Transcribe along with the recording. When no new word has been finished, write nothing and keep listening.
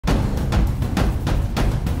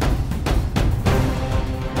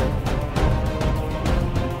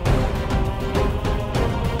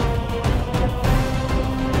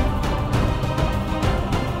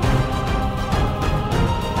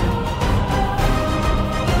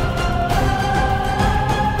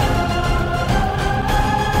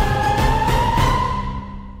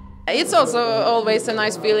It's also always a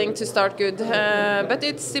nice feeling to start good, but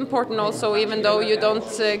it's important also, even though you don't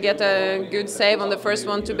get a good save on the first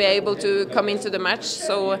one, to be able to come into the match.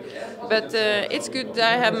 But it's good.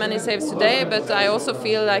 I have many saves today, but I also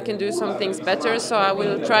feel I can do some things better. So I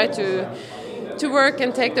will try to work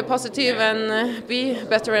and take the positive and be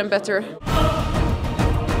better and better.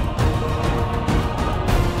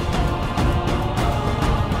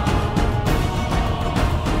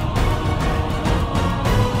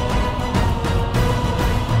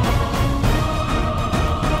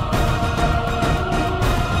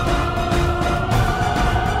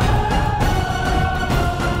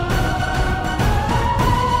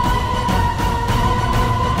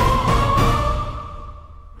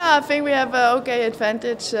 I think we have an okay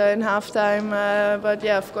advantage in halftime, but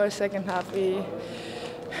yeah, of course, second half we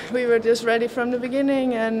were just ready from the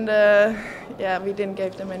beginning, and yeah, we didn't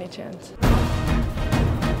give them any chance.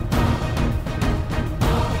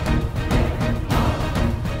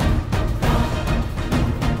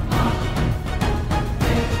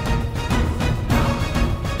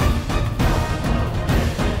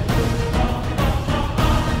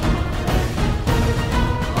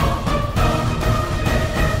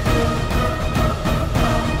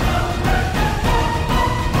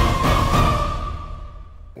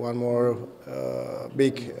 One more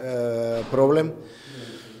big problem,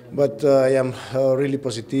 but I am really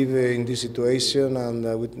positive in this situation,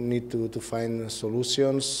 and we need to find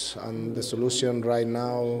solutions. And the solution right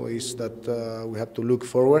now is that we have to look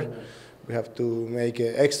forward. We have to make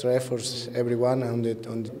extra efforts, everyone on the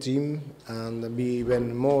team, and be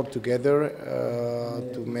even more together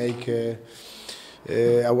to make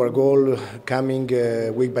our goal coming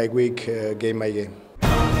week by week, game by game.